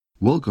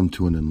Welcome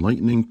to an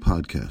enlightening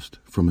podcast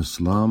from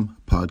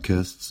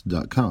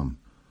IslamPodcasts.com.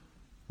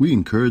 We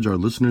encourage our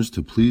listeners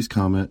to please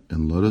comment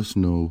and let us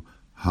know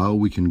how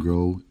we can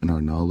grow in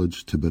our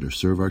knowledge to better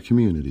serve our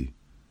community.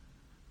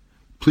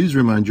 Please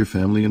remind your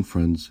family and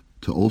friends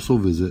to also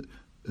visit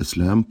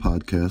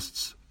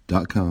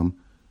IslamPodcasts.com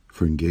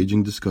for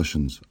engaging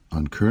discussions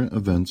on current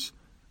events,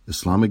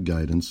 Islamic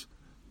guidance,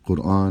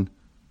 Quran,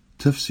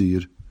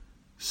 tafsir,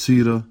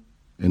 seerah,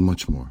 and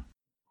much more.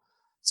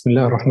 بسم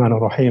الله الرحمن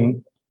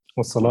الرحيم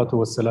والصلاة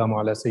والسلام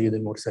على سيد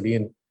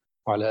المرسلين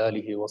وعلى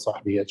آله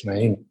وصحبه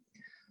أجمعين.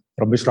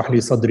 رب اشرح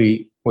لي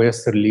صدري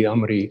ويسر لي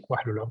أمري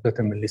واحلل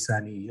عقدة من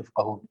لساني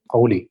يفقهوا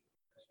قولي.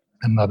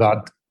 أما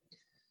بعد.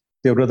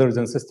 Dear brothers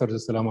and sisters,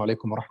 Assalamu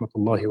alaikum wa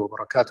rahmatullahi wa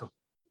barakatuh.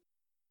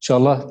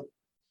 Inshallah,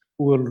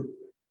 we'll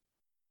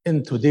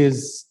in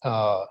today's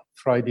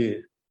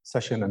Friday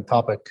session and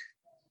topic,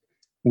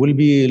 we'll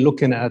be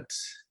looking at,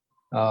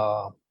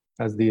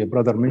 as the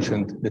brother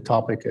mentioned, the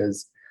topic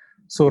is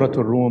Surah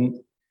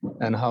Ar-Rum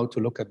and how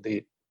to look at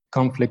the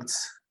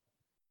conflicts,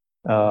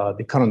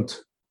 the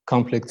current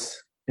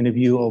conflicts in a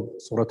view of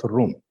Surah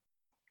Ar-Rum.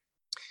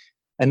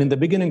 And in the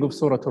beginning of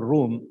Surah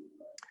Ar-Rum,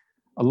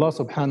 Allah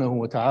subhanahu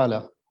wa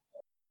ta'ala,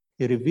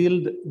 He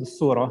revealed the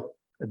surah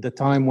at the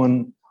time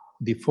when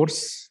the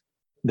Furs,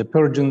 the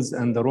Persians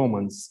and the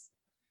Romans,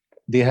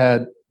 they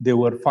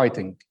were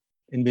fighting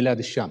in Bilad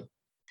al-Sham.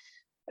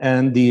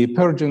 And the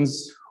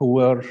Persians who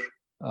were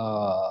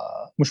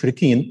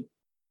mushrikeen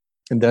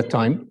in that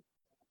time,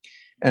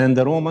 and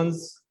the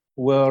Romans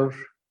were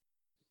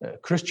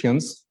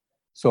Christians,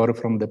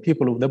 from the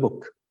people of the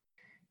book.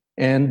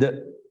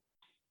 And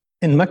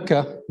in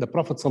Mecca, the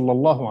Prophet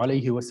sallallahu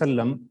alaihi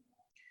wasallam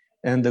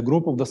and the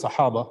group of the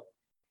Sahaba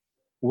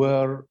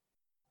were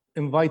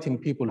inviting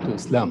people to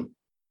Islam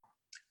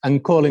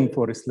and calling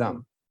for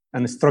Islam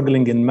and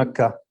struggling in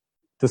Mecca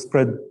to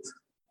spread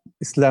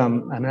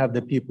Islam and have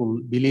the people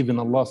believe in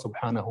Allah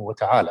subhanahu wa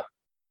ta'ala.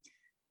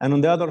 And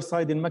on the other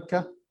side in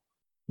Mecca,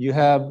 you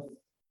have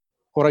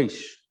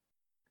Quraysh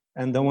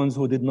and the ones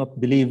who did not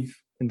believe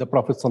in the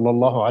Prophet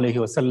sallallahu alaihi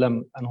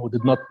wasallam and who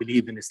did not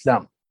believe in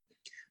Islam,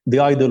 the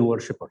idol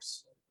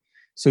worshippers.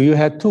 So you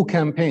had two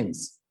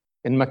campaigns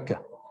in Mecca.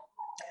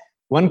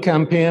 One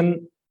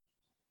campaign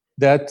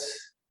that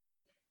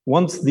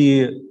wants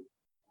the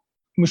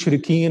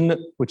mushrikeen,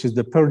 which is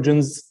the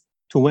Persians,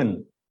 to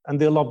win, and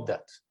they loved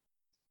that.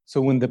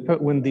 So when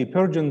the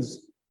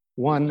Persians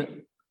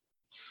won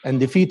and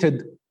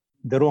defeated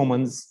the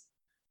Romans,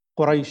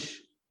 Quraysh,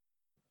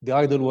 the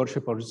idol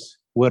worshippers,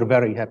 were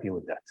very happy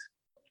with that.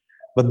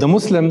 But the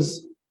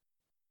Muslims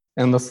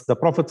and the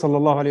Prophet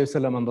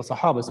ﷺ and the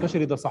Sahaba,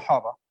 especially the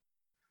Sahaba,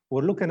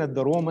 were looking at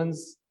the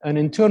Romans, and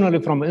internally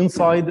from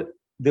inside,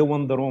 they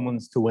want the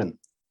Romans to win.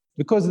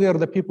 Because they are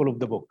the people of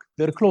the book.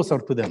 They're closer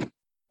to them.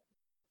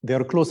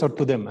 They're closer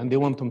to them, and they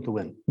want them to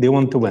win. They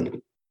want to win.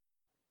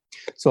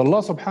 So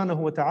Allah subhanahu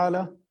wa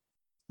ta'ala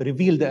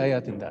revealed the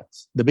ayat in that.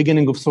 The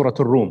beginning of Surah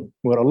Ar-Rum,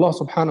 where Allah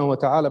subhanahu wa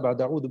ta'ala,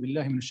 بعد أعوذ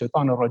بالله من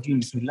الشيطان الرجيم,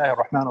 بسم الله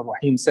الرحمن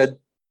الرحيم, said,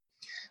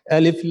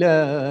 ألف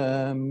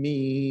لام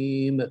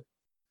ميم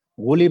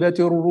غلبت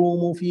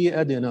الروم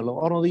في أدنى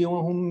الأرض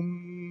وهم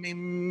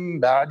من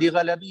بعد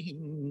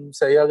غلبهم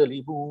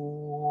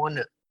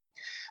سيغلبون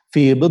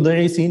في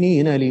بضع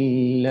سنين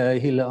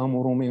لله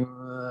الأمر من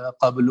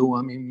قبل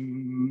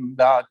ومن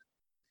بعد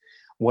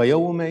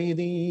ويومئذ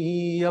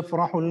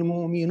يفرح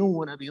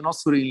المؤمنون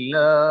بنصر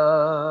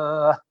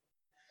الله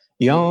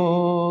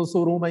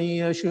ينصر من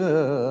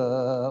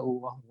يشاء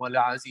وهو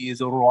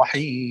العزيز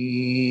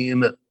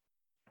الرحيم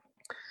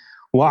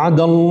وعد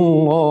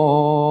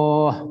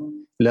الله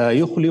لا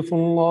يخلف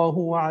الله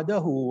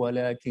وعده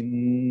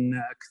ولكن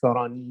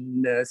أكثر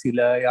الناس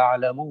لا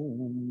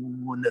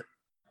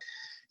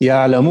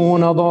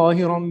يعلمون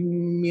ظاهرا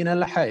من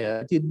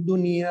الحياة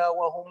الدنيا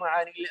وهم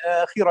عن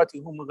الآخرة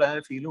هم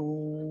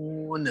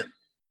غافلون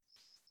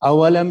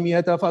أولم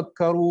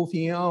يتفكروا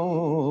في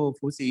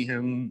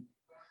أنفسهم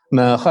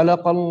ما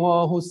خلق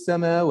الله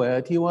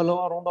السماوات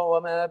والأرض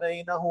وما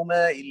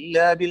بينهما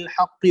إلا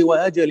بالحق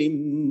وأجل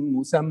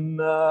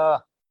مسمى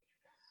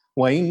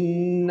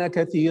وإن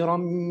كثيرا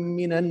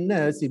من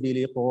الناس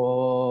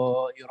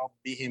بلقاء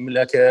ربهم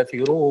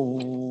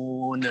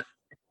لكافرون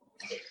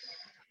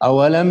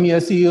أولم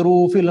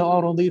يسيروا في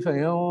الأرض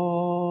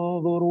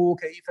فينظروا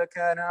كيف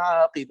كان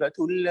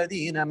عاقبة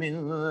الذين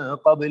من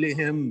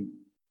قبلهم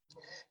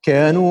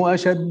كانوا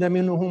أشد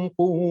منهم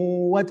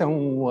قوة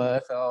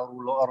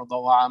وآثاروا الأرض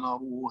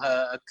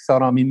وعمروها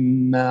أكثر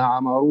مما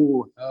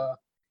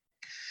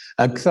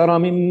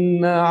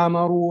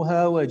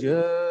عمروها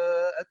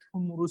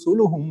وجاءتهم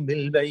رسلهم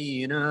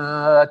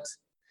بالبينات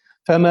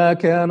فما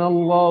كان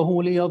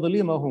الله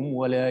ليظلمهم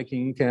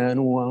ولكن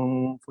كانوا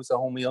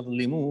أنفسهم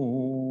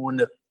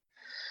يظلمون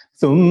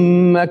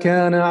ثم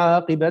كان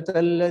عاقبة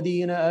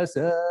الذين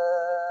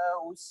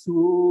أساءوا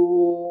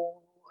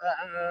السوء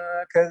أن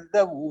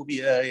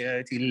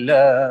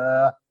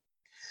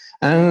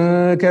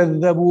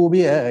كذبوا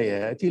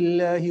بآيات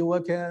الله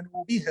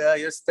وكانوا بها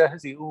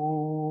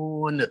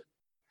يستهزئون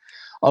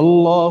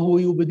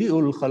الله يبدئ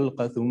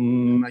الخلق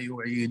ثم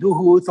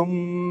يعيده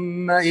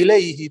ثم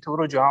إليه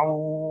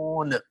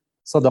ترجعون.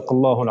 صدق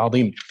الله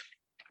العظيم.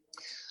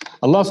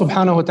 Allah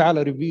subhanahu wa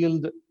ta'ala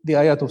revealed the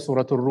ayat of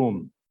Surah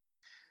Ar-Rum.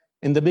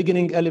 In the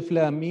beginning, Alif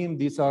Lam Mim,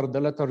 these are the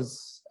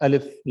letters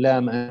Alif,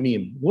 Lam, and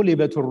Mim.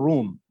 غُلِبَتُ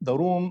الروم.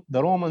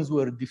 The Romans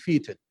were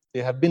defeated.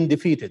 They have been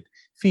defeated.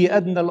 في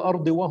أدنى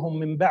الأرض وهم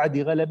من بعد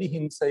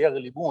غلبهم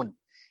سيغلبون.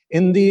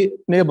 In the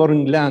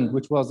neighboring land,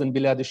 which was in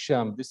Bilad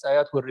al-Sham. This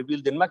ayat were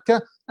revealed in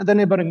Mecca, and the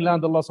neighboring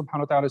land Allah subhanahu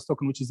wa ta'ala is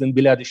talking, which is in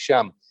Bilad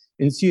al-Sham.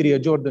 In Syria,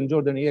 Jordan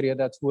area,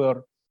 that's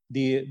where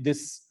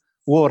this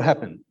war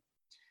happened.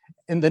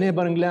 In the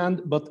neighboring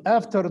land, but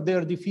after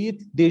their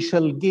defeat, they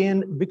shall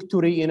gain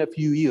victory in a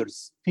few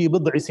years. في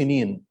بضع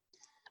سنين.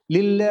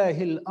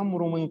 لله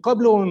الأمر من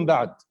قبل ومن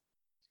بعد.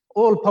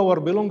 All power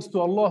belongs to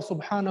Allah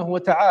subhanahu wa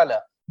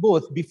ta'ala,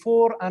 both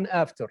before and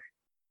after.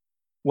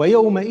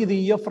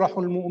 وَيَوْمَئِذٍ يَفْرَحُ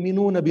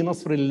الْمُؤْمِنُونَ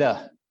بِنَصْرِ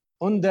اللَّهِ.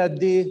 On that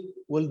day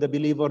will the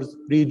believers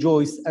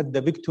rejoice at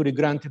the victory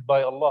granted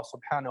by Allah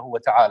subhanahu wa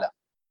ta'ala.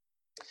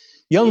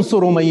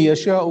 يَنْصُرُ مَنْ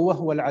يَشَاءُ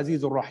وَهُوَ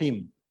الْعَزِيزُ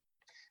الرَّحِيمُ.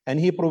 And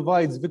he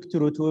provides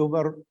victory to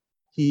whoever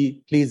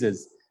he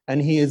pleases.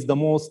 And he is the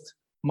most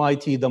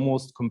mighty, the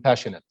most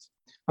compassionate.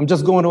 I'm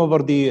just going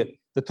over the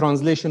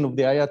translation of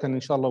the ayat, and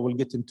inshallah we'll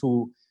get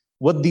into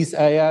what these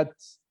ayat,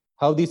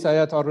 how these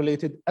ayat are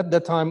related at the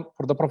time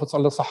for the Prophet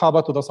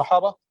Sahaba to the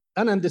Sahaba,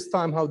 and in this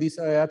time how these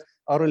ayat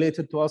are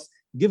related to us,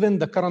 given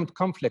the current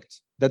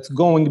conflict that's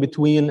going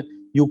between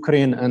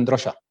Ukraine and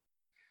Russia.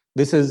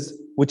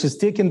 Which is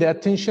taking the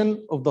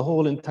attention of the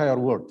whole entire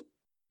world.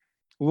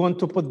 We want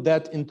to put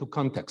that into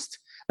context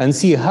and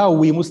see how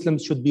we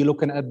Muslims should be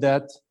looking at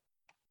that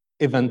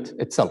event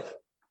itself.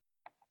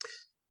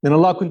 Then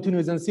Allah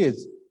continues and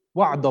says,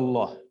 وَعْدَ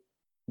اللَّهِ.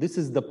 This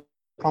is the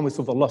promise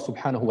of Allah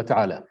subhanahu wa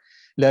ta'ala.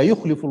 لَا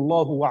يُخْلِفُ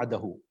اللَّهُ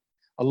وَعْدَهُ.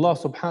 Allah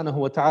subhanahu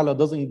wa ta'ala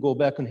doesn't go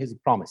back on his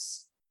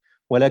promise.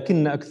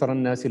 وَلَكِنَّ أَكْثَرَ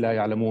النَّاسِ لَا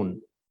يَعْلَمُونَ.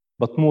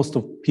 But most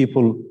of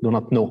people do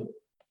not know.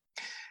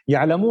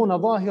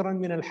 يَعْلَمُونَ ظَاهِرًا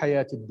مِنَ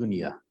الْحَيَاةِ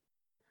الدُّنْيَا.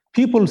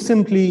 People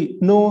simply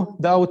know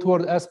the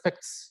outward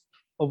aspects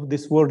of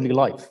this worldly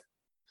life.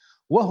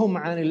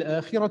 وَهُمْ عَنِ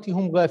الْآخِرَةِ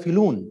هُمْ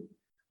غَافِلُونَ.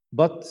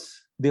 But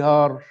they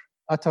are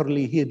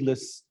utterly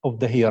heedless of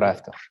the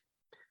hereafter.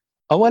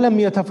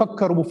 أَوَلَمْ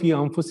يَتَفَكَّرُوا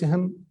فِي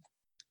أَنفُسِهِمْ.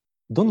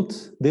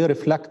 Don't they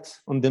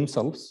reflect on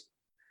themselves?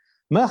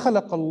 ما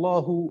خلق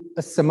الله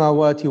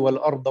السماوات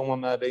والأرض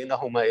وما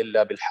بينهما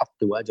إلا بالحق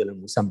وأجل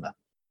مسمى.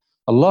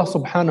 Allah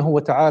subhanahu wa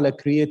ta'ala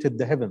created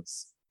the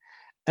heavens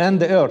and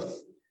the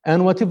earth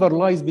and whatever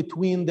lies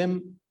between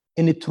them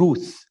in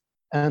truth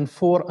and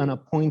for an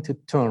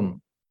appointed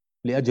term.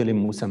 لأجل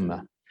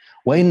مسمى.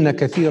 وإن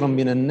كثيرا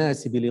من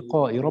الناس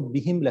بلقاء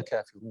ربهم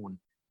لكافرون.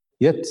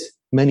 Yet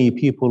many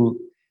people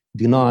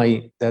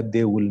deny that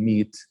they will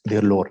meet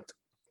their Lord.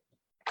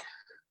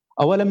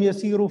 أولم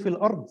يسيروا في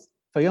الأرض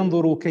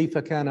فينظروا كيف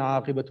كان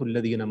عاقبة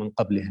الذين من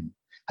قبلهم.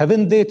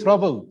 Haven't they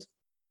traveled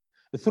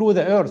through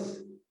the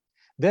earth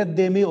that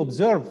they may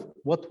observe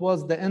what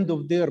was the end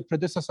of their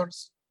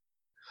predecessors,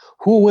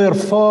 who were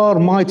far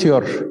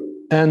mightier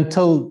and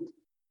tilled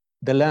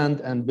the land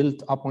and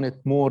built upon it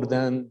more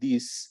than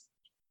these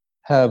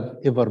have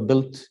ever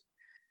built.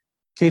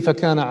 كيف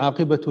كان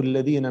عاقبة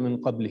الذين من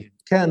قبلهم.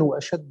 كانوا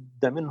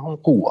أشد منهم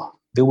قوة.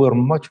 They were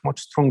much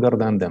stronger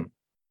than them.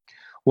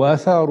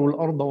 وأثاروا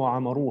الأرض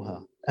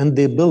وعمروها. And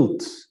they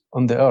built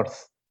on the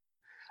earth.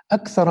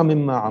 أكثر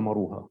مما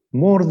عمروها.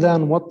 More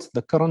than what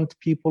the current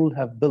people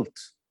have built.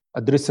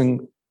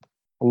 Addressing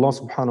Allah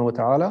subhanahu wa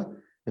ta'ala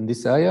in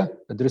this ayah,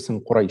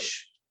 addressing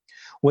Quraysh.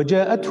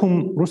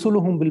 وجاءتهم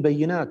رسلهم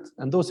بالبينات.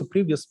 And those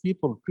previous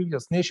people,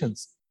 previous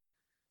nations,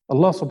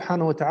 Allah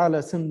subhanahu wa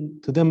ta'ala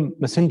sent to them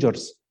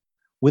messengers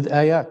with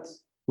ayat,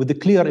 with the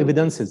clear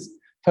evidences.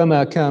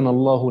 فما كان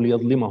الله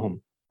ليظلمهم.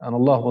 And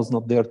Allah was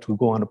not there to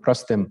go and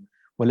oppress them.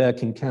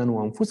 ولكن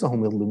كانوا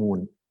أنفسهم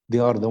يظلمون. They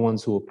are the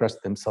ones who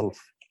oppressed themselves.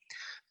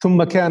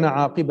 ثم كان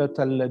عاقبة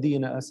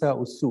الذين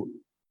أساءوا السوء.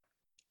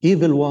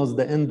 Evil was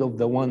the end of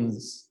the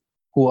ones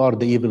who are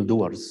the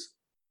evildoers.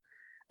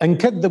 أن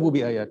كذبوا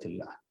بآيات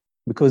الله.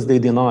 Because they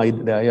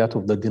denied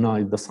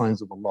the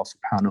signs of Allah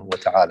subhanahu wa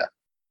ta'ala.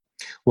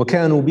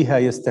 وكانوا بها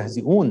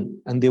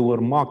يستهزئون. And they were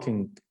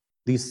mocking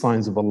these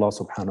signs of Allah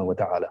subhanahu wa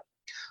ta'ala.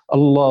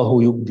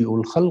 الله يبدئ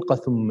الخلق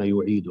ثم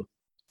يعيده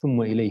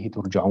ثم إليه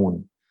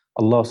ترجعون.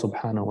 Allah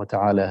subhanahu wa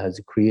ta'ala has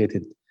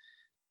created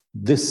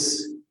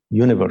this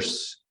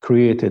universe,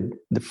 created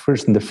the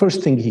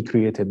first thing he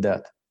created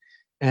that.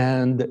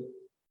 And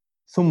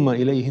ثم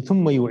إليه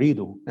ثم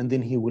يعيده. And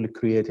then he will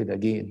create it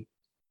again.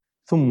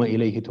 ثم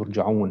إليه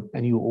ترجعون.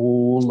 And you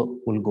all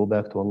will go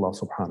back to Allah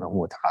subhanahu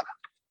wa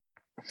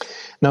ta'ala.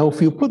 Now,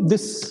 if you put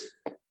this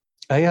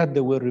ayat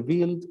that were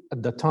revealed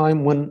at the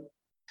time when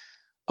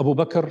Abu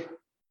Bakr,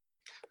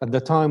 at the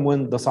time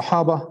when the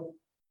Sahaba,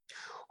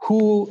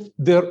 who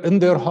in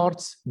their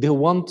hearts, they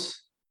want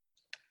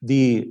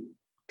the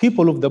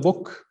people of the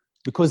book,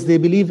 because they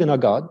believe in a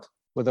God,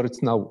 whether it's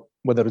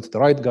the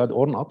right God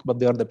or not, but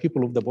they are the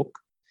people of the book.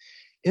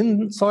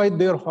 inside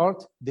their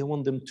heart, they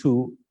want them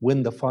to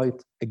win the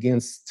fight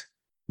against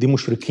the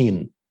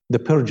mushrikeen, the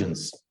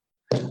Persians.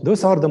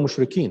 Those are the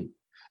mushrikeen.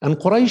 And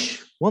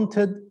Quraysh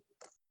wanted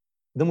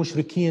the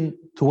mushrikeen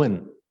to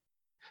win.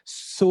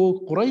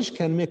 So Quraysh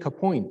can make a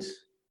point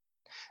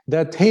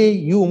that, hey,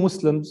 you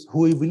Muslims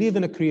who believe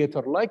in a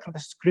creator, like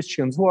the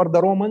Christians who are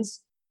the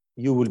Romans,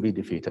 you will be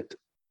defeated.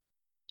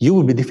 You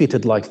will be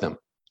defeated like them.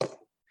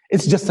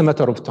 It's just a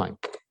matter of time.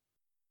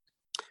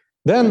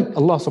 Then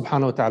Allah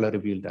subhanahu wa ta'ala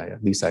revealed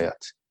these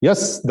ayat.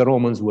 Yes, the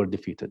Romans were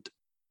defeated.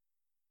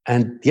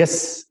 And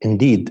yes,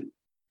 indeed,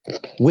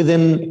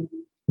 within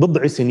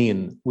بضع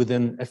سنين,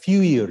 within a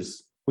few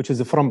years, which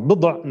is from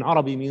بضع in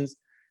Arabic means,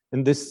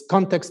 in this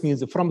context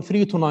means from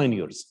 3 to 9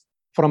 years.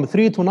 From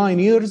 3 to 9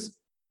 years,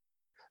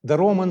 the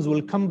Romans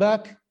will come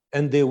back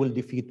and they will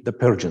defeat the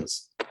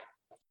Persians.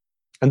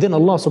 And then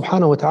Allah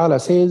subhanahu wa ta'ala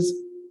says,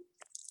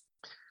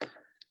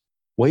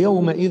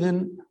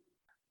 وَيَوْمَئِذٍ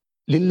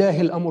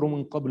لِلَّهِ الْأَمْرُ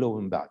مِنْ قَبْلُ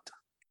وَمِنْ بَعْدُ.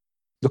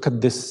 Look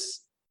at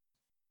this.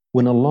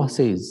 When Allah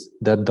says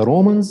that the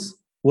Romans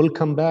will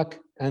come back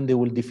and they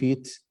will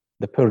defeat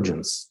the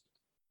Persians,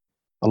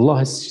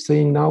 Allah is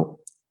saying now,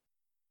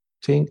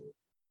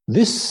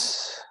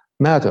 this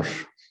matter,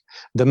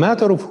 the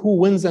matter of who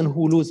wins and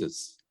who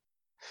loses,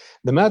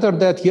 the matter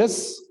that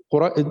yes,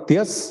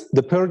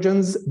 the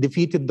Persians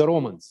defeated the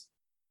Romans.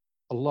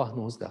 Allah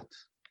knows that.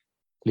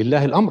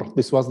 Lillahi al-amr.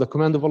 This was the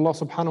command of Allah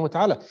subhanahu wa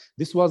ta'ala.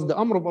 This was the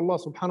amr of Allah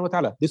subhanahu wa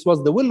ta'ala. This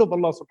was the will of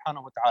Allah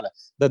subhanahu wa ta'ala,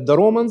 that the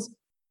Romans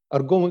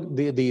are going,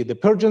 the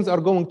Persians are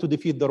going to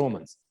defeat the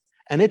Romans.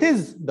 And it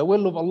is the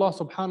will of Allah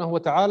subhanahu wa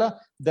ta'ala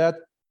that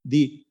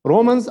the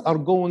Romans are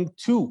going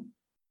to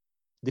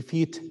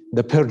defeat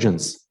the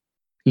Persians.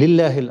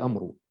 Lillahi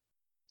al-amru.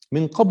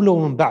 Min qablu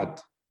wa min ba'd.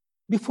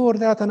 Before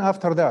that and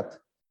after that.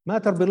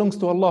 Matter belongs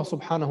to Allah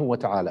subhanahu wa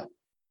ta'ala.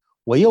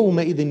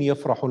 وَيَوْمَئِذٍ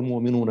يَفْرَحُ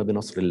الْمُؤْمِنُونَ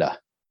بِنَصْرِ اللَّهِ.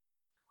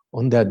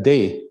 On that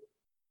day,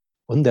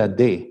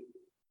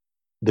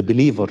 the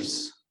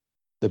believers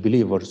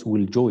will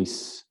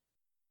rejoice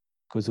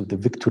because of the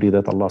victory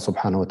that Allah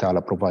subhanahu wa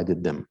ta'ala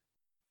provided them.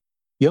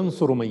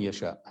 يَنْصُرُ مَنْ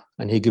يَشَاءُ.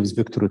 And He gives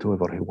victory to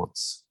whoever He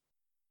wants.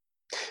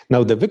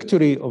 Now, the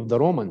victory of the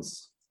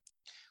Romans,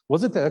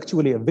 was it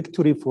actually a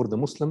victory for the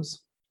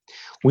Muslims?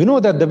 We know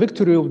that the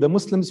victory of the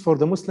Muslims for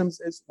the Muslims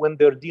is when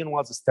their deen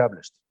was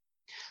established.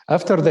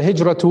 After the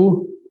hijrah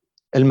to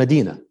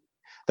Al-Madinah,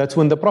 that's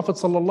when the Prophet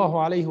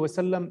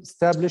ﷺ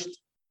established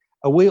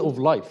a way of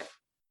life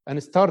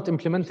and started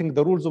implementing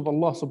the rules of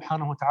Allah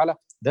subhanahu wa ta'ala.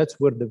 That's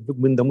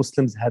when the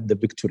Muslims had the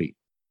victory.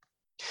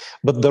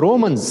 But the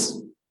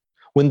Romans,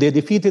 when they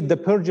defeated the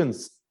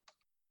Persians,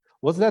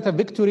 was that a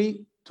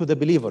victory to the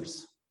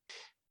believers?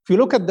 If you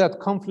look at that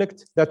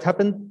conflict that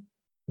happened,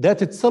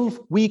 that itself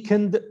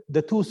weakened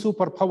the two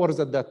superpowers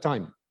at that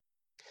time.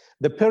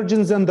 The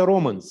Persians and the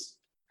Romans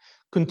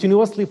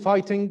continuously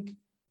fighting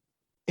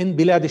in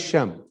Bilad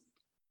al-Sham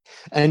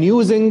and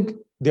using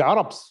the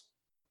Arabs,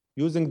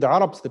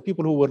 the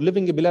people who were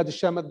living in Bilad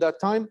al-Sham at that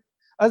time,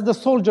 as the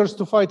soldiers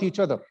to fight each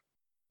other.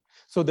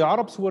 So the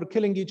Arabs were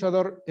killing each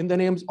other in the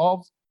names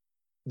of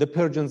the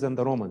Persians and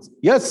the Romans.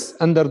 Yes,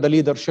 under the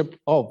leadership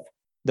of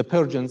the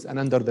Persians and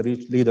under the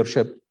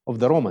leadership of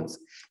the Romans.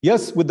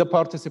 Yes, with the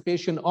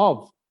participation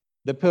of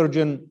the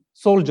Persian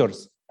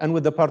soldiers and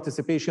with the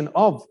participation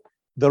of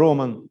the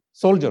Roman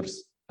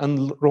soldiers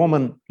and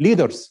Roman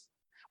leaders.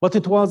 But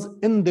it was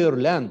in their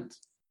land.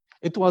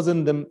 It was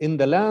in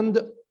the land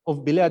of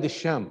Bilad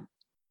al-Sham,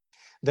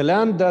 the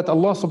land that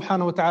Allah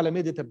subhanahu wa ta'ala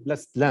made it a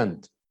blessed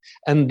land.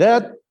 And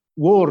that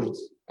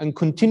wars and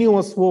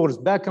continuous wars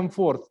back and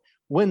forth,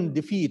 when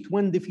defeat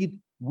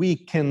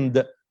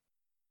weakened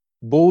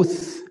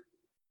both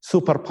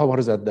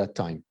superpowers at that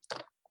time.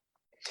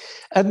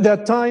 At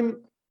that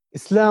time,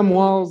 Islam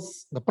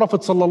was, the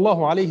Prophet sallallahu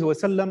alayhi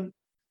wasallam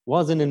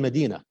was in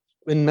Medina,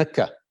 in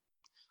Mecca,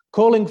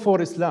 calling for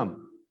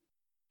Islam,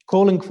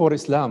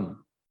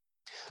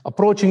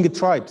 approaching the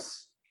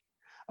tribes,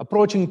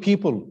 approaching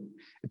people,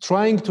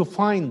 trying to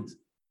find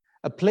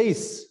a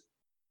place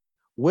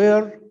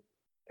where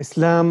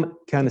Islam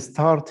can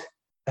start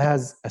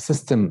as a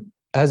system,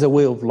 as a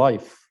way of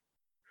life,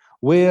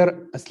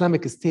 where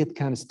Islamic State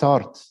can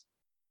start,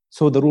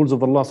 so the rules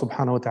of Allah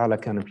subhanahu wa ta'ala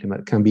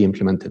can be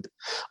implemented.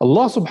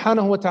 Allah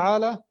subhanahu wa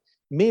ta'ala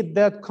made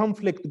that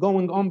conflict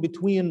going on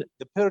between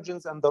the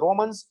Persians and the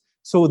Romans,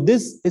 so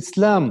this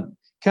Islam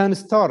can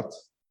start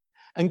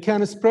and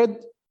can spread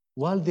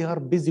while they are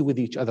busy with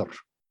each other.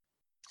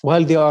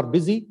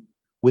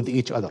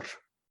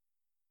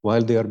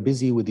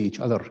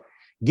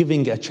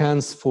 Giving a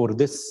chance for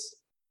this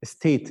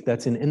state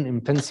that's in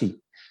infancy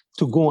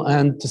to go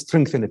and to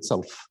strengthen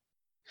itself,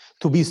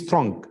 to be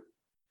strong,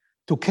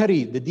 to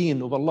carry the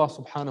deen of Allah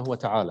subhanahu wa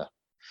ta'ala.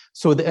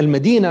 So the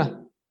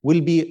Al-Madinah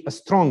will be a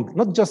strong,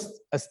 not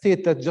just a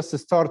state that just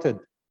started,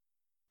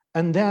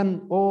 and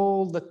then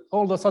all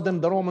of a sudden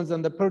the Romans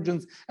and the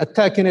Persians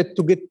attacking it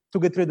to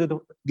get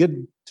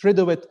rid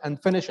of it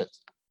and finish it.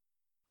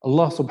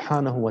 Allah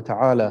subhanahu wa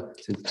ta'ala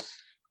says,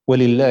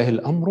 وَلِلَّهِ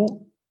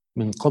الْأَمْرُ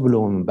مِنْ قَبْلُ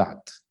وَمِنْ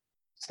بَعْدُ.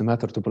 It's the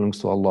matter that belongs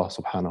to Allah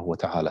subhanahu wa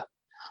ta'ala.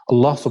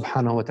 Allah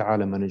subhanahu wa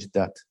ta'ala managed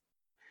that.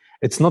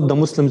 It's not the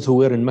Muslims who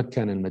were in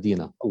Mecca and in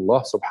Medina.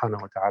 Allah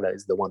subhanahu wa ta'ala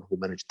is the one who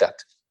managed that.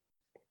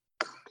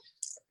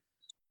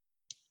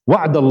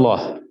 Wa'd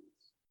Allah.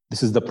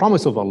 This is the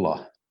promise of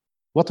Allah.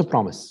 What a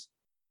promise.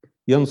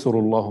 يَنْصُرُ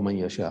اللَّهُ مَنْ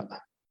يَشَاءُ.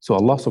 So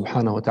Allah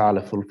subhanahu wa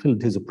ta'ala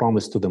fulfilled his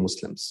promise to the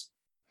Muslims.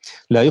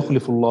 لا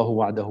يخلف الله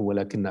وعده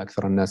ولكن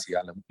أكثر الناس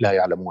لا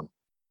يعلمون.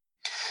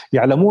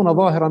 يعلمون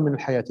ظاهرا من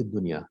الحياة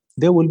الدنيا.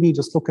 They will be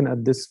just looking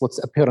at this, what's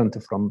apparent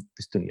from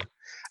this dunya.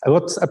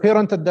 What's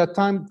apparent at that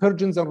time,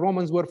 Persians and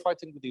Romans were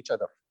fighting with each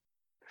other.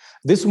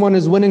 This one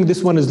is winning,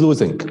 this one is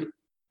losing.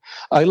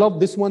 I love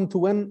this one to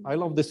win, I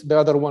love the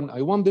other one.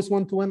 I want this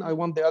one to win, I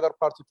want the other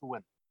party to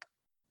win.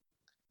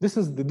 This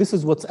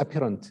is what's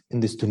apparent in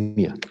this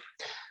dunya.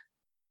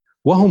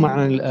 وهم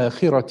عن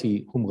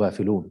الآخرة هم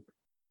غافلون.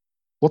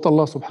 What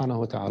Allah subhanahu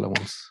wa ta'ala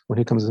wants when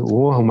he comes,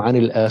 وهم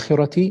عن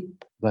الآخرة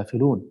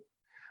غافلون.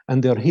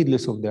 And they are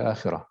heedless of the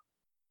akhirah.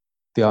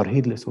 They are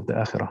heedless of the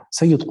akhirah.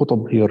 Sayyid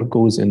Qutb here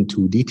goes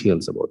into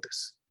details about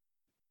this.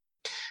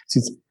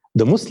 See,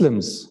 the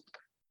Muslims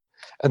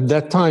at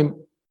that time,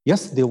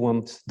 yes, they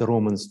want the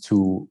Romans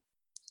to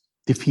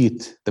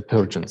defeat the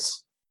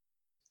Persians,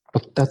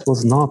 but that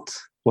was not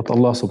what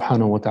Allah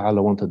subhanahu wa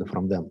ta'ala wanted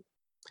from them.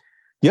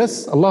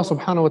 Yes, Allah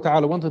subhanahu wa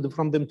ta'ala wanted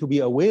from them to be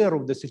aware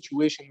of the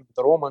situation of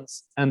the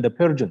Romans and the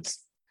Persians.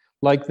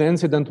 Like the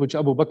incident which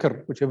Abu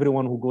Bakr, which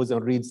everyone who goes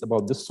and reads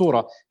about this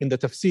surah in the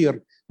tafsir,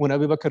 when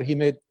Abu Bakr,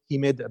 he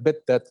made a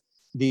bet that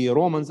the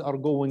Romans are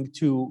going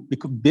to,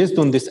 based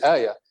on this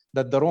ayah,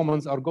 that the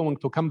Romans are going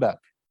to come back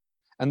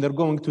and they're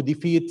going to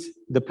defeat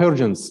the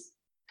Persians.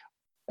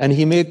 And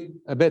he made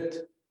a bet,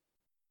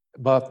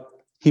 but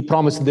he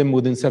promised them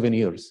within 7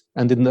 years,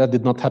 and that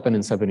did not happen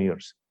in 7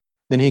 years.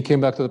 Then he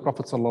came back to the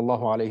Prophet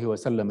sallallahu alaihi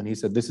wasallam and he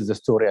said, this is the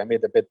story. I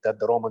made a bet that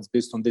the Romans,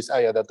 based on this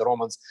ayah, that the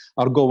Romans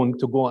are going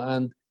to go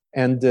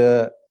and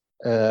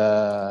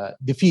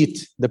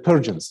defeat the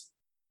Persians.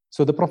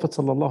 So the Prophet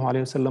sallallahu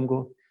alaihi wasallam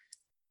go,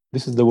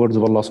 this is the words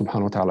of Allah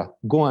subhanahu wa ta'ala,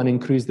 go and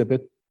increase the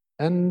bet.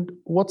 And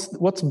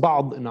what's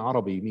ba'd in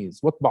Arabic means?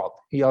 What ba'd?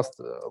 He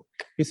asked,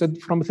 he said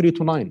from 3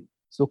 to 9.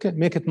 So okay,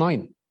 make it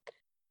 9.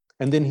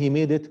 And then he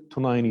made it to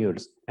 9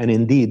 years. And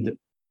indeed,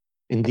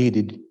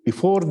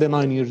 before the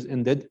 9 years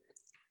ended,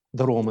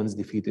 the Romans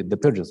defeated the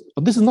Persians.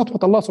 But this is not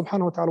what Allah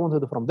subhanahu wa ta'ala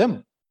wanted from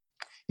them.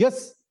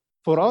 Yes,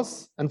 for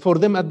us and for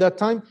them at that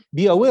time,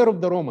 be aware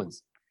of the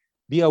Romans.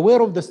 Be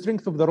aware of the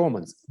strength of the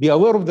Romans. Be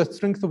aware of the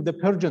strength of the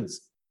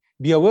Persians.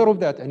 Be aware of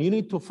that. And you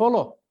need to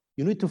follow.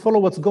 You need to follow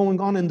what's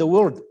going on in the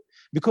world.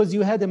 Because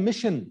you had a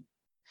mission.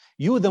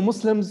 You the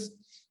Muslims,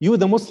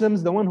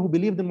 the one who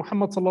believed in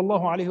Muhammad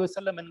sallallahu alayhi wa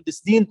sallam and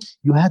this deen,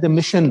 you had a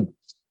mission.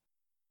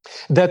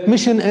 That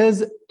mission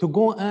is to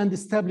go and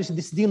establish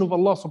this deen of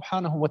Allah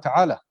subhanahu wa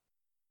ta'ala.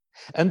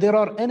 And there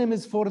are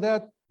enemies for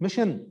that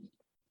mission.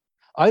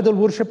 Idol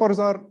worshippers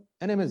are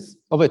enemies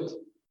of it.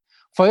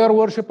 Fire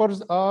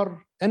worshippers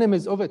are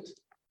enemies of it.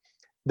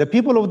 The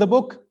people of the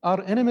book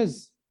are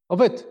enemies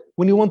of it.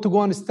 When you want to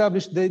go and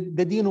establish the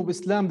deen of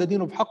Islam, the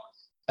deen of Haqq,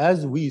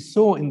 as we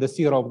saw in the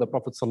seerah of the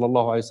Prophet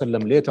sallallahu alaihi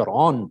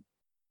wasallam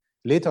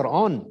later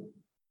on,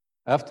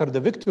 after the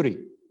victory,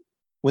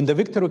 when the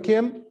victory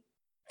came,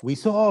 we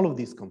saw all of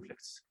these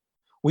conflicts.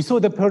 We saw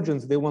the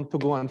Persians, they want to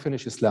go and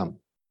finish Islam.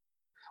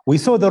 We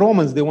saw the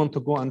Romans, they want to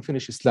go and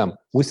finish Islam.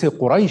 We say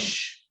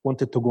Quraysh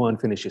wanted to go and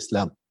finish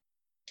Islam.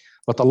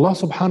 But Allah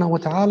subhanahu wa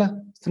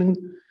ta'ala is telling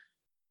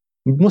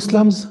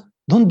Muslims,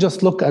 don't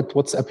just look at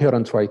what's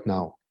apparent right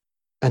now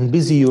and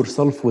busy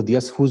yourself with,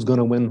 yes, who's going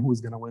to win,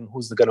 who's going to win,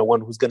 who's going to win,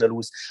 who's going to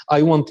lose.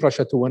 I want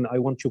Russia to win. I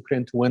want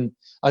Ukraine to win.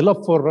 I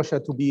love for Russia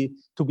to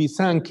be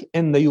sunk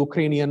in the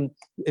Ukrainian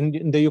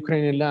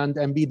land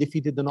and be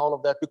defeated and all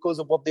of that because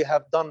of what they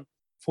have done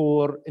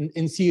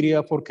in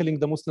Syria, for killing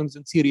the Muslims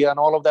in Syria and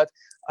all of that.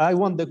 I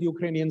want the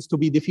Ukrainians to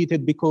be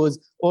defeated because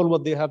all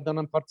what they have done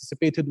and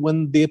participated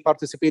when they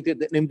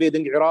participated in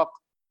invading Iraq.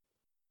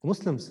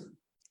 Muslims,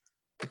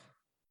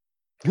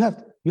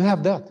 you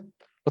have that.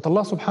 But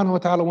Allah subhanahu wa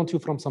ta'ala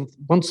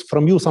wants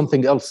from you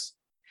something else.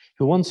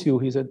 He wants you,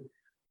 he said,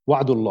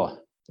 Wa'dullah.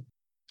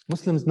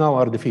 Muslims now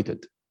are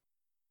defeated.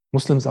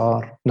 Muslims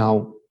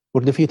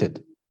were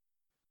defeated.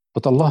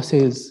 But Allah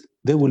says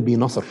there will be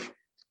nasr.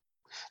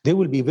 There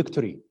will be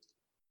victory.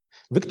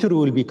 Victory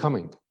will be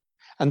coming.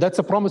 And that's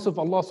a promise of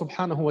Allah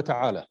subhanahu wa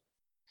ta'ala.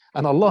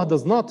 And Allah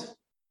does not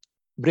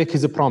break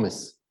his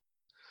promise.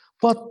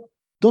 But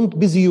don't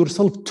busy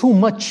yourself too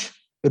much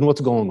in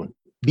what's going on.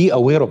 Be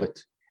aware of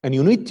it. And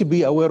you need to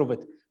be aware of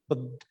it. But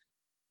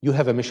you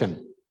have a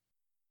mission.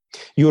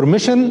 Your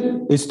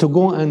mission is to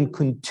go and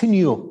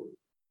continue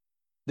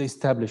the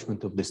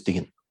establishment of this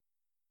deen.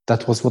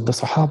 That was what the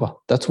Sahaba,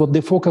 that's what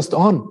they focused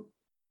on.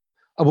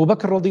 Abu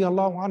Bakr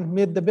radiallahu anhu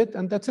made the bet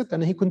and that's it.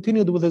 And he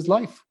continued with his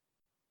life.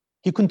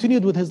 He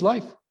continued with his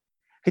life.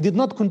 He did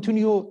not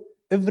continue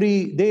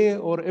every day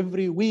or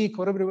every week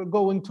or every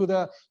going to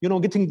the,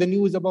 getting the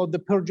news about the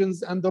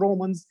Persians and the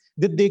Romans.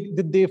 Did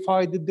they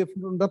fight? Did they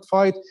not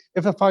fight?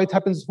 If a fight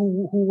happens,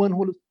 who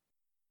won?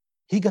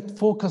 He got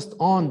focused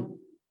on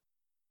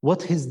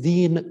what his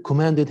deen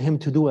commanded him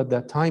to do at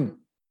that time.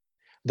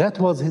 That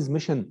was his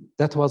mission,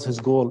 that was his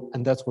goal,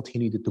 and that's what he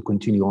needed to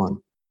continue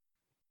on.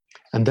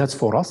 And that's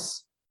for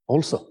us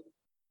also.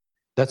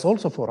 That's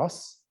also for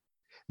us,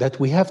 that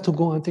we have to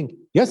go and think,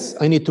 yes,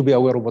 I need to be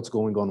aware of what's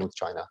going on with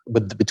China,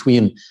 but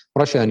between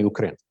Russia and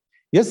Ukraine.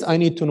 Yes, I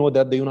need to know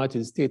that the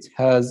United States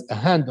has a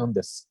hand on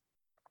this.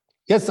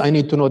 Yes, I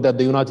need to know that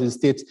the United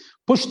States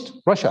pushed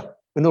Russia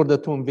in order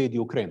to invade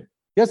Ukraine.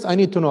 Yes, I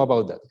need to know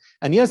about that.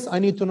 And yes, I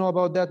need to know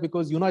about that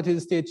because United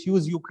States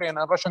used Ukraine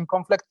and Russian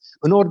conflict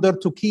in order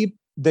to keep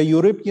the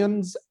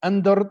Europeans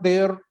under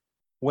their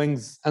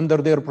wings, under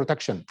their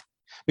protection.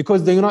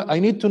 Because I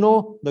need to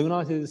know the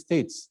United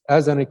States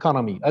as an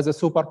economy, as a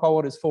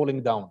superpower is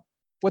falling down.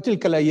 وَتِلْكَ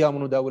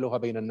الْأَيَّامُ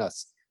نُدَاوِلُهَا بَيْنَ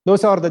النَّاسِ.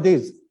 Those are the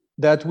days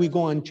that we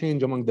go and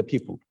change among the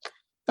people,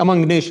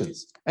 among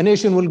nations. A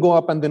nation will go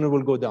up and then it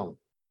will go down.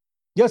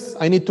 Yes,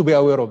 I need to be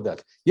aware of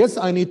that. Yes,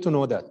 I need to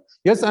know that.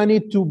 Yes, I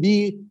need to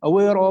be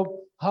aware of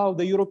how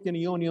the European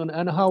Union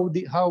and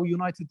how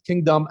United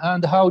Kingdom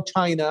and how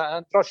China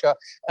and Russia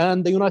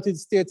and the United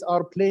States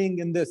are playing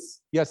in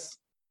this. Yes,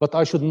 but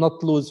I should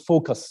not lose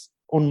focus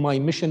on my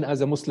mission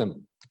as a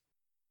Muslim.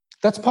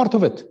 That's part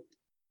of it,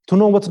 to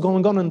know what's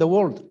going on in the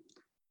world.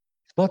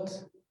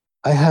 But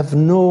I have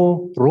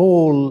no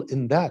role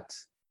in that.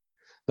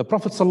 The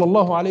Prophet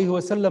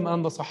ﷺ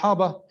and the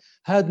Sahaba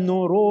had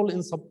no role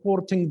in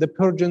supporting the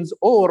Persians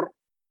or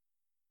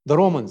the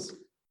Romans.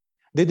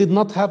 They did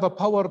not have a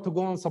power to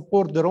go and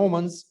support the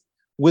Romans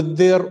with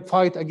their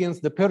fight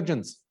against the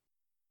Persians.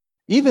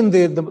 Even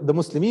the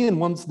Muslimin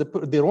wants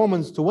the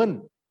Romans to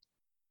win,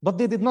 but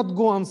they did not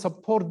go and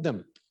support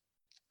them.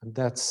 And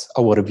that's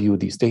our view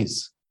these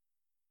days.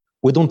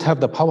 We don't have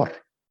the power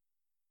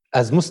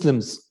as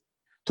Muslims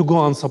to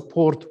go and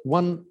support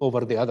one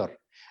over the other,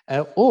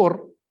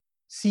 or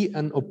see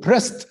an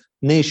oppressed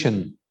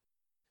nation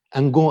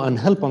and go and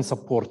help and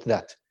support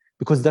that.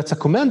 Because that's a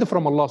command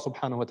from Allah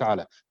subhanahu wa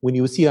ta'ala. When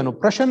you see an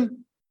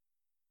oppression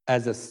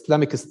as an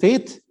Islamic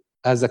state,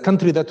 as a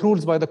country that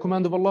rules by the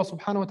command of Allah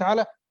subhanahu wa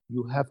ta'ala,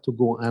 you have to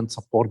go and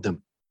support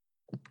them.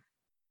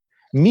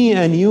 Me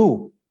and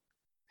you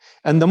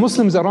and the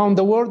Muslims around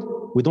the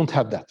world, we don't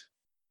have that.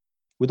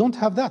 We don't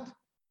have that.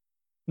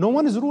 No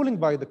one is ruling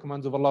by the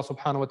commands of Allah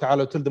subhanahu wa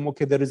ta'ala. Tell them,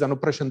 okay, there is an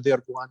oppression there,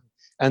 go on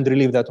and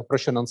relieve that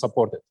oppression and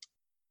support it.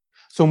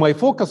 So my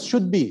focus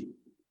should be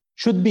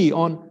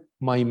on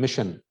my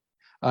mission.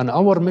 And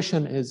our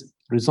mission is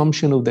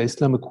resumption of the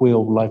Islamic way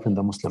of life in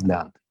the Muslim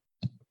land.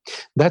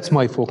 That's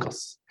my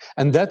focus.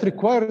 And that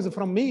requires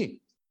from me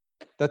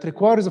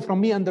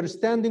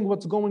understanding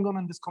what's going on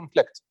in this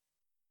conflict.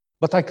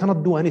 But I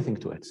cannot do anything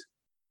to it.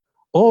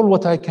 All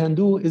what I can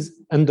do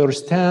is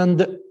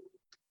understand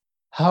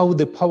how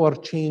the power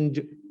change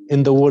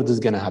in the world is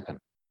going to happen.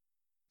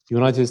 The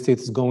United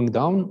States is going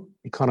down,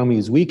 economy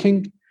is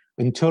weakening,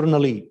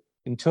 internally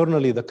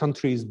the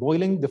country is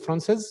boiling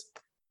differences.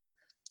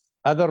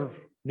 Other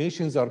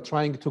nations are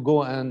trying to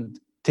go and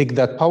take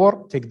that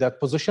power, take that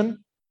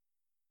position.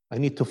 I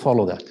need to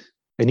follow that.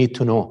 I need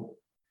to know.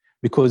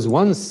 Because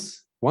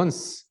once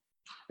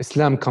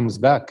Islam comes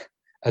back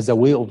as a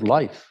way of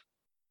life,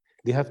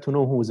 they have to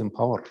know who is in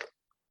power.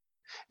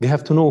 They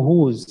have to know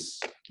who is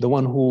the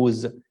one who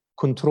is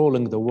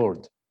controlling the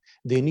world.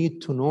 They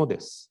need to know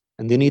this,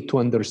 and they need to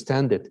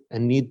understand it,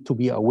 and need to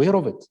be aware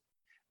of it.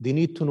 They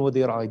need to know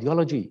their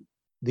ideology.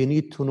 They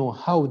need to know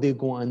how they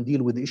go and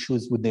deal with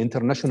issues, with the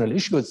international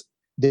issues.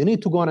 They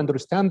need to go and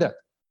understand that.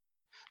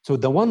 So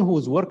the one who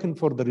is working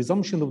for the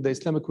resumption of the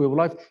Islamic way of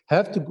life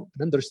have to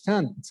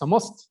understand, it's a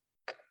must.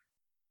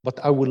 But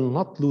I will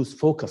not lose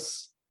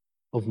focus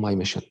of my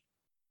mission.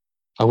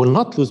 I will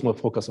not lose my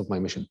focus of my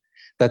mission.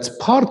 That's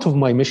part of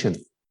my mission.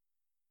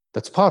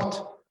 That's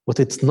part, but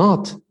it's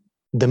not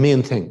the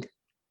main thing.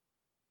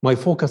 My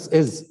focus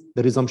is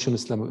the resumption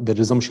of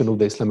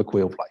the Islamic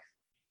way of life.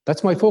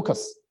 That's my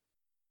focus.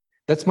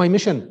 That's my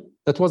mission.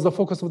 That was the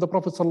focus of the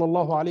Prophet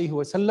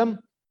ﷺ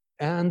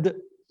and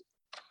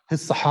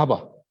his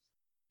Sahaba.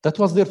 That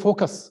was their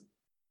focus.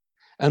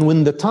 And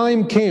when the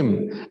time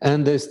came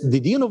and the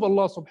deen of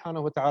Allah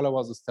subhanahu wa ta'ala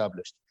was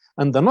established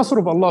and the Nasr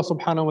of Allah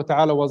subhanahu wa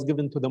ta'ala was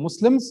given to the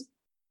Muslims,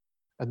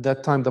 at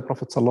that time the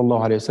Prophet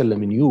sallallahu alayhi wa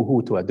sallam knew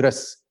who to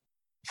address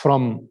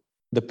from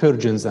the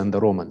Persians and the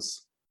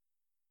Romans.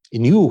 He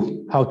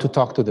knew how to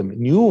talk to them. He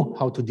knew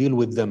how to deal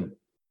with them.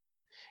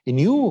 He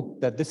knew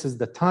that this is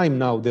the time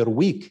now, they're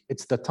weak.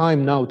 It's the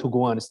time now to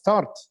go and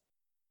start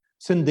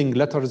sending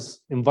letters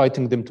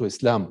inviting them to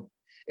Islam.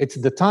 It's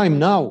the time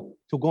now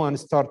to go and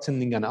start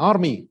sending an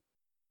army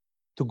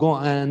to go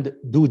and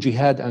do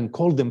jihad and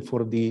call them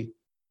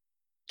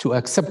to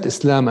accept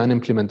Islam and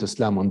implement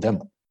Islam on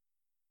them.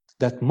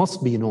 That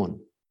must be known.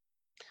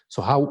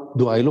 So how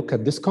do I look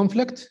at this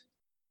conflict?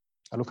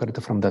 I look at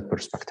it from that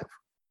perspective.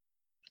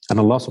 And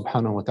Allah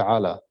subhanahu wa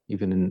ta'ala,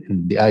 even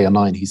in the ayah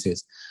 9, he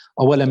says,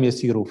 أَوَلَمْ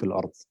يَسِيرُوا فِي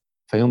الْأَرْضِ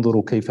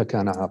فَيَنْظُرُوا كَيْفَ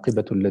كَانَ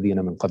عَاقِبَةُ الَّذِينَ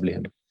مِنْ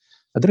قَبْلِهِمْ.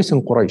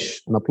 Addressing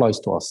Quraysh and applies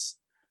to us.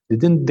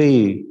 Didn't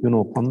they,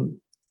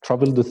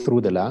 traveled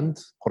through the land?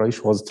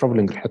 Quraysh was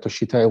traveling, Rihat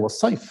al-Shita'i was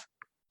Saif.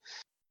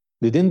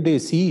 Didn't they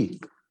see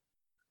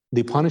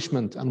the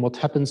punishment and what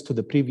happens to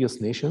the previous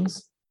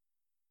nations,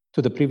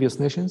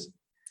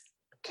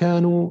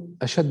 كانوا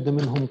أشد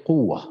منهم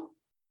قوة.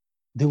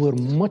 They were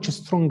much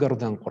stronger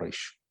than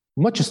Quraysh,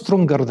 much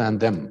stronger than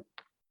them.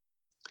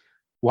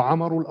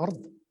 وعمروا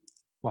الأرض,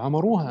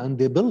 وعمروها, and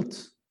they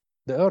built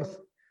the earth.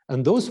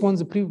 And those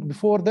ones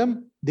before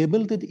them, they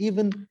built it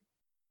even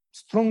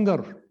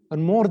stronger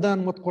and more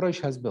than what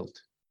Quraysh has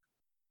built.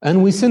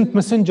 And we sent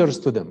messengers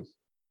to them.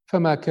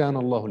 فما كان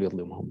الله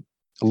ليظلمهم.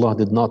 Allah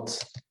did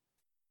not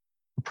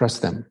oppress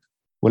them.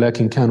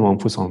 ولكن كانوا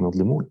أنفسهم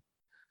يظلمون.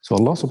 So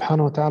Allah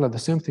subhanahu wa ta'ala, the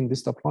same thing,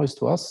 this applies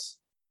to us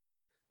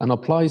and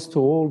applies to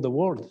all the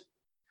world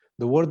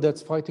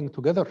that's fighting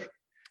together.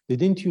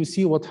 Didn't you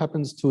see what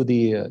happens to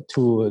the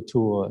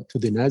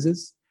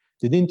Nazis?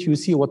 Didn't you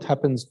see what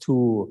happens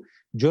to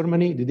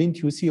Germany? Didn't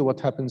you see what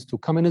happens to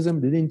communism?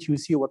 Didn't you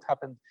see what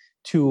happened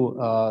to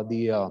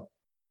the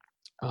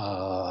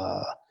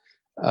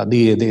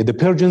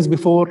Persians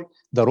before,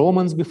 the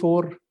Romans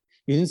before?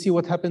 You didn't see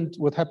what happened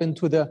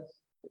to the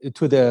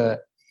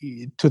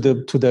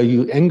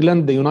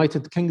England, the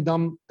United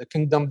Kingdom, the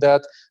kingdom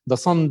that the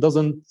sun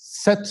doesn't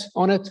set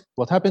on it.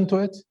 What happened to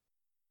it?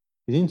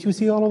 Didn't you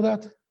see all of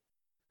that?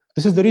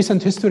 This is the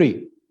recent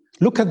history.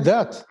 Look at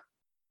that.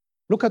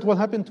 Look at what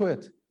happened to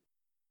it.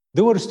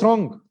 They were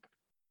strong,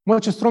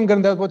 much stronger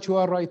than what you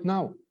are right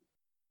now.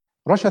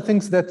 Russia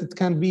thinks that it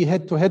can be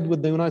head to head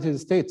with the United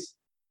States.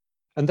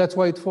 And that's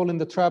why it falls in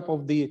the trap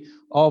of the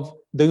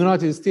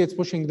United States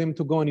pushing them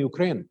to go in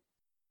Ukraine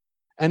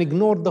and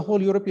ignored the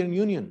whole European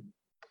Union.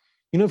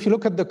 You know, if you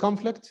look at the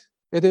conflict,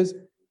 it is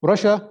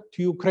Russia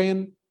to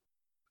Ukraine,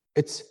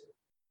 it's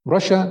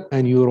Russia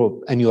and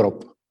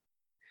Europe.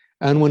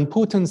 And when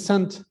Putin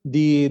sent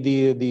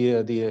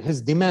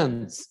his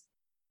demands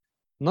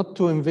not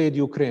to invade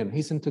Ukraine,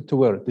 he sent it to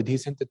where? Did he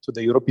send it to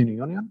the European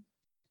Union?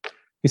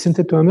 He sent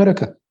it to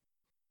America.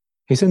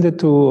 He sent it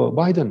to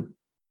Biden,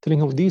 telling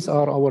him these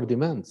are our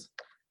demands.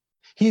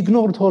 He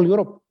ignored whole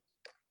Europe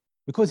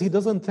because he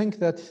doesn't think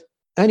that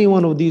any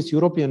one of these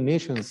European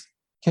nations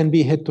can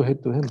be head to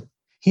head to him.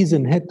 He's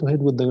in head to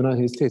head with the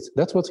United States.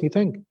 That's what he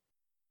thinks.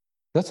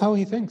 That's how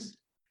he thinks.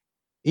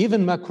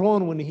 Even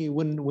Macron, when he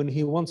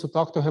wants to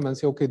talk to him and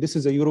say, okay, this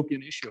is a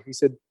European issue, he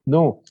said,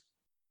 no,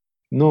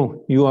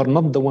 you are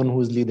not the one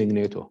who's leading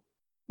NATO.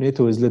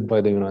 NATO is led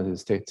by the United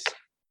States.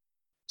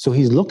 So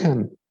he's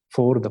looking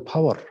for the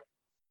power.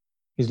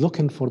 He's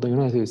looking for the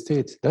United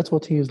States. That's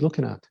what he is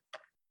looking at.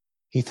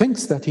 He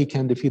thinks that he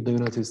can defeat the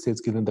United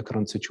States given the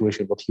current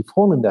situation, but he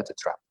falls in that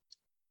trap.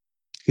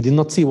 He did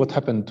not see what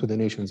happened to the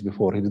nations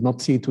before. He did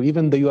not see to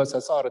even the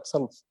USSR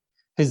itself,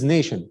 his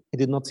nation. He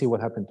did not see what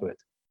happened to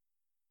it.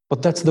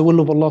 But that's the will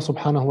of Allah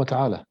subhanahu wa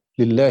ta'ala.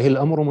 لِلَّهِ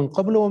الْأَمْرُ مِنْ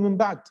قَبْلُ وَمِنْ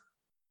بَعْدُ.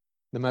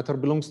 The matter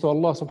belongs to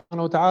Allah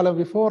subhanahu wa ta'ala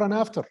before and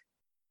after.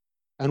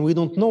 And we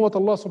don't know what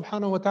Allah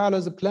subhanahu wa ta'ala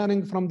is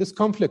planning from this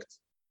conflict.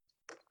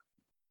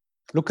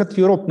 Look at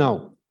Europe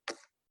now.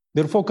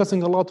 They're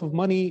focusing a lot of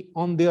money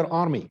on their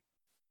army.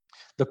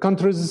 The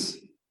countries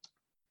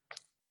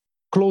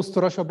close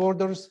to Russia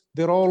borders,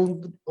 they're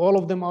all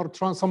of them are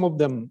trying, some of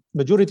them,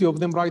 majority of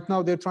them right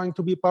now, they're trying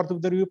to be part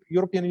of the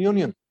European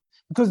Union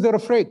because they're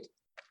afraid.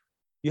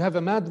 You have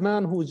a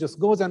madman who just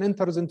goes and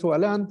enters into a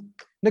land.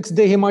 Next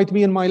day, he might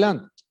be in my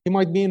land. He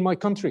might be in my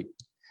country.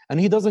 And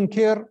he doesn't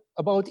care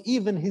about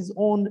even his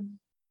own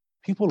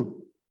people.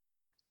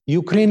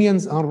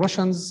 Ukrainians and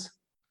Russians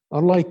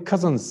are like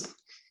cousins.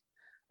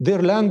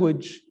 Their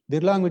language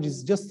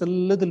is just a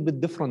little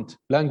bit different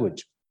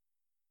language.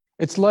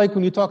 It's like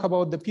when you talk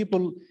about the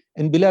people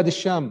in Bilad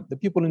al-Sham, the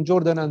people in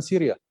Jordan and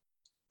Syria.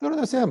 They're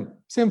the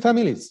same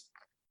families.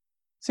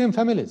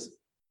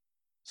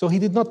 So he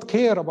did not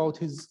care about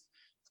his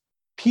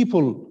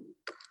people.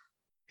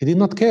 He did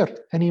not care,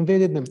 and he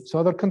invaded them. So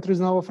other countries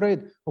now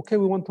afraid. Okay,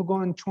 we want to go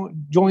and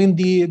join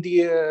the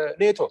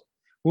NATO.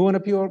 We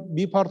want to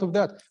be part of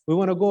that. We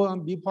want to go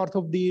and be part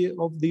of the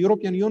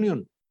European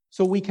Union,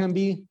 so we can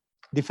be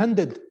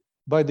defended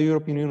by the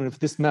European Union if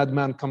this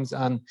madman comes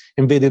and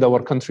invaded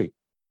our country.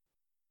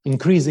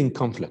 Increasing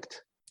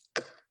conflict.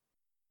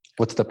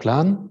 What's the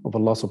plan of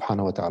Allah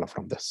subhanahu wa ta'ala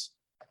from this?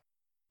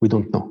 We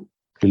don't know.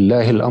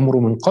 لِلَّهِ الْأَمْرُ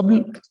مِنْ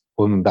قَبْلُ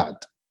وَمِنْ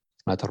بَعْدُ.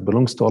 Matter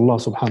belongs to Allah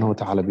subhanahu wa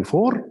ta'ala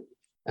before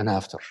and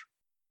after.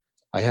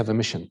 I have a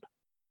mission.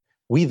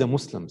 We the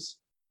Muslims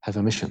have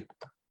a mission.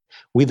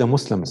 We the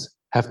Muslims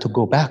have to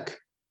go back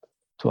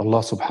to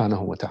Allah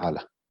subhanahu wa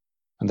ta'ala.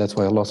 And that's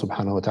why Allah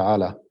subhanahu wa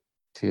ta'ala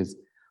says,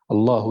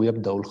 Allahu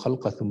yabda'u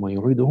al-khalqa thumma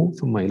yuriduhu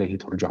thumma ilayhi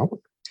turja'un.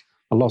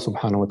 Allah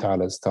subhanahu wa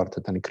ta'ala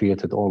started and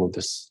created all of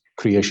this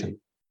creation.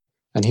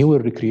 And He will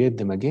recreate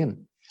them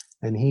again.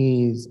 And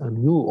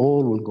you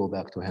all will go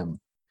back to Him.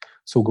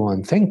 So go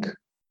and think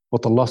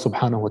what Allah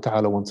subhanahu wa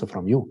ta'ala wants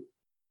from you.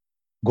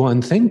 Go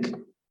and think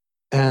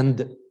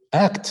and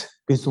act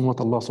based on what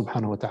Allah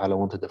subhanahu wa ta'ala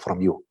wanted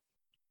from you.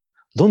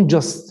 Don't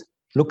just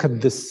look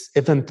at this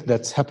event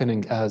that's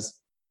happening as,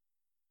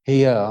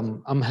 hey,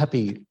 I'm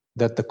happy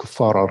that the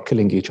kuffar are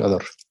killing each other.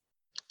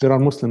 There are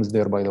Muslims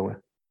there, by the way.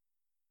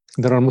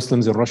 There are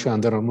Muslims in Russia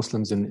and there are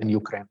Muslims in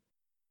Ukraine.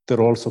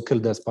 They're also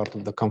killed as part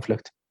of the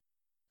conflict.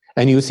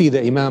 And you see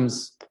the imam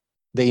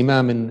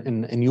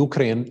in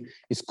Ukraine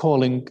is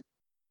calling,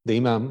 the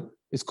imam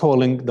is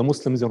calling the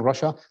Muslims in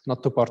Russia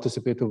not to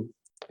participate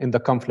in the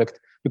conflict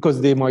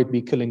because they might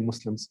be killing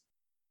Muslims.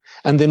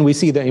 And then we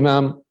see the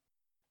imam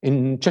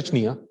in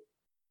Chechnya,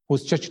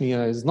 whose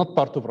Chechnya is not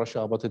part of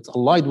Russia, but it's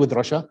allied with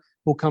Russia,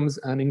 who comes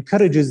and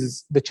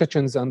encourages the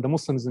Chechens and the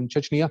Muslims in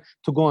Chechnya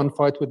to go and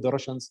fight with the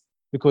Russians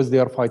because they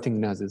are fighting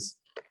Nazis.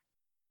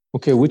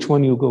 Okay, which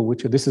one you go?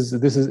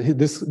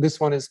 This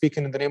one is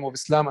speaking in the name of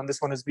Islam, and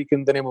this one is speaking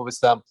in the name of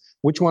Islam.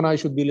 Which one I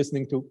should be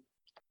listening to?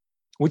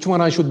 Which one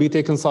I should be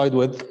taken side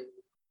with?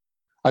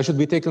 I should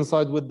be taken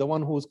side with the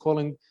one who is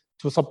calling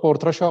to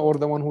support Russia, or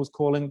the one who is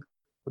calling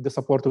with the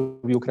support of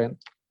Ukraine?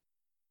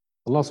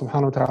 Allah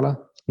subhanahu wa ta'ala,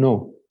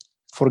 no,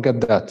 forget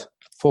that.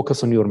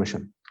 Focus on your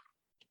mission.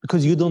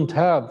 Because you don't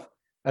have,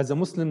 as a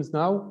Muslims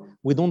now,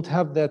 we don't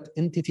have that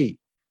entity.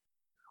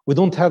 We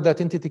don't have that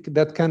entity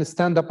that can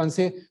stand up and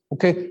say,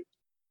 okay,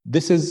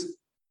 this is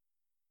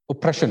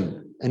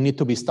oppression and need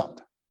to be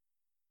stopped.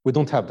 We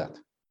don't have that.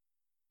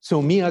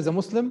 So me as a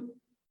Muslim,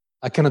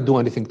 I cannot do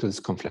anything to this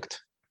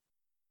conflict.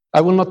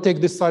 I will not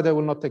take this side, I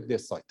will not take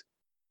this side.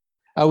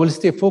 I will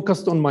stay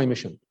focused on my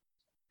mission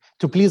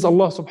to please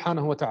Allah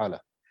subhanahu wa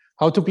ta'ala.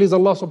 How to please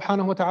Allah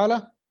subhanahu wa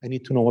ta'ala? I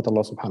need to know what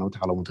Allah subhanahu wa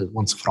ta'ala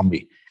wants from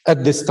me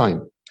at this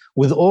time.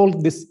 With all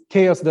this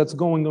chaos that's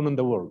going on in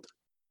the world,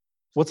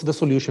 what's the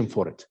solution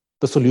for it?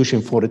 The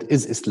solution for it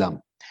is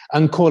Islam,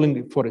 and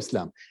calling for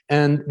Islam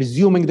and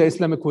resuming the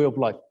Islamic way of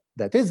life.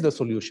 That is the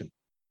solution.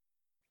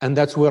 And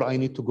that's where I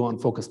need to go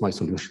and focus my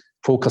solution,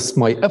 focus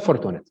my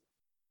effort on it.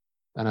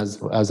 And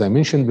as I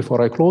mentioned before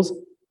I close,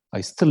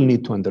 I still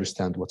need to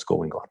understand what's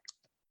going on,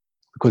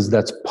 because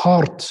that's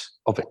part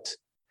of it.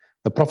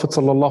 The Prophet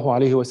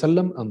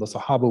ﷺ and the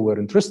Sahaba were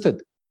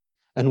interested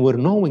and were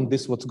knowing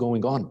what's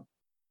going on.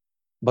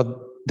 But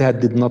that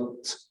did not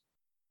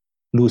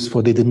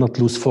they did not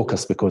lose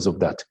focus because of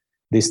that.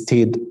 They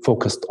stayed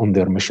focused on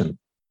their mission,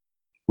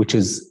 which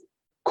is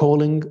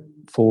calling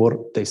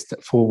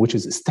which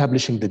is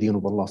establishing the deen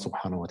of Allah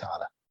subhanahu wa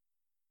ta'ala.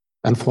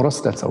 And for us,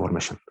 that's our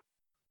mission.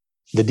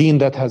 The deen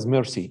that has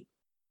mercy,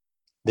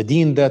 the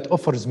deen that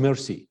offers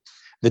mercy,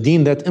 the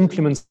deen that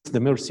implements the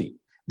mercy,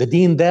 the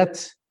deen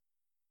that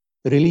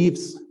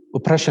relieves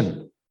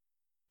oppression.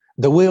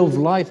 The way of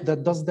life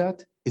that does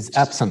that is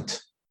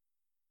absent.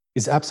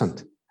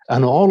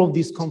 And all of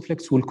these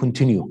conflicts will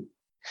continue.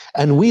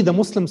 And we, the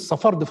Muslims,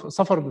 suffered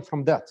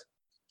from that,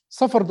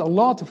 suffered a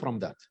lot from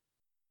that.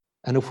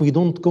 And if we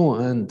don't go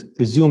and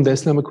resume the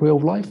Islamic way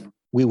of life,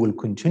 we will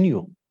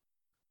continue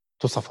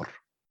to suffer.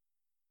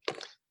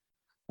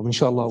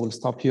 Inshallah, we'll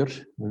stop here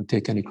and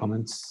take any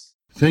comments.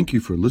 Thank you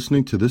for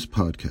listening to this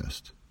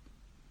podcast.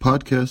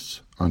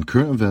 Podcasts on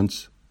current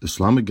events,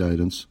 Islamic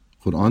guidance,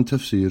 Quran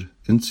tafsir,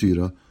 and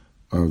Seerah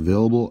are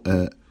available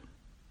at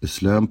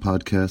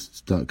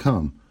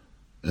islampodcasts.com,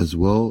 as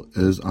well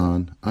as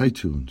on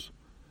iTunes.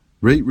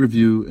 Rate,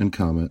 review, and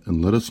comment,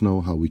 and let us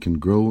know how we can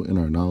grow in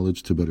our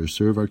knowledge to better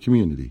serve our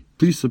community.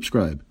 Please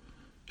subscribe,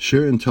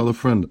 share, and tell a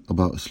friend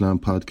about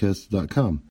islampodcasts.com.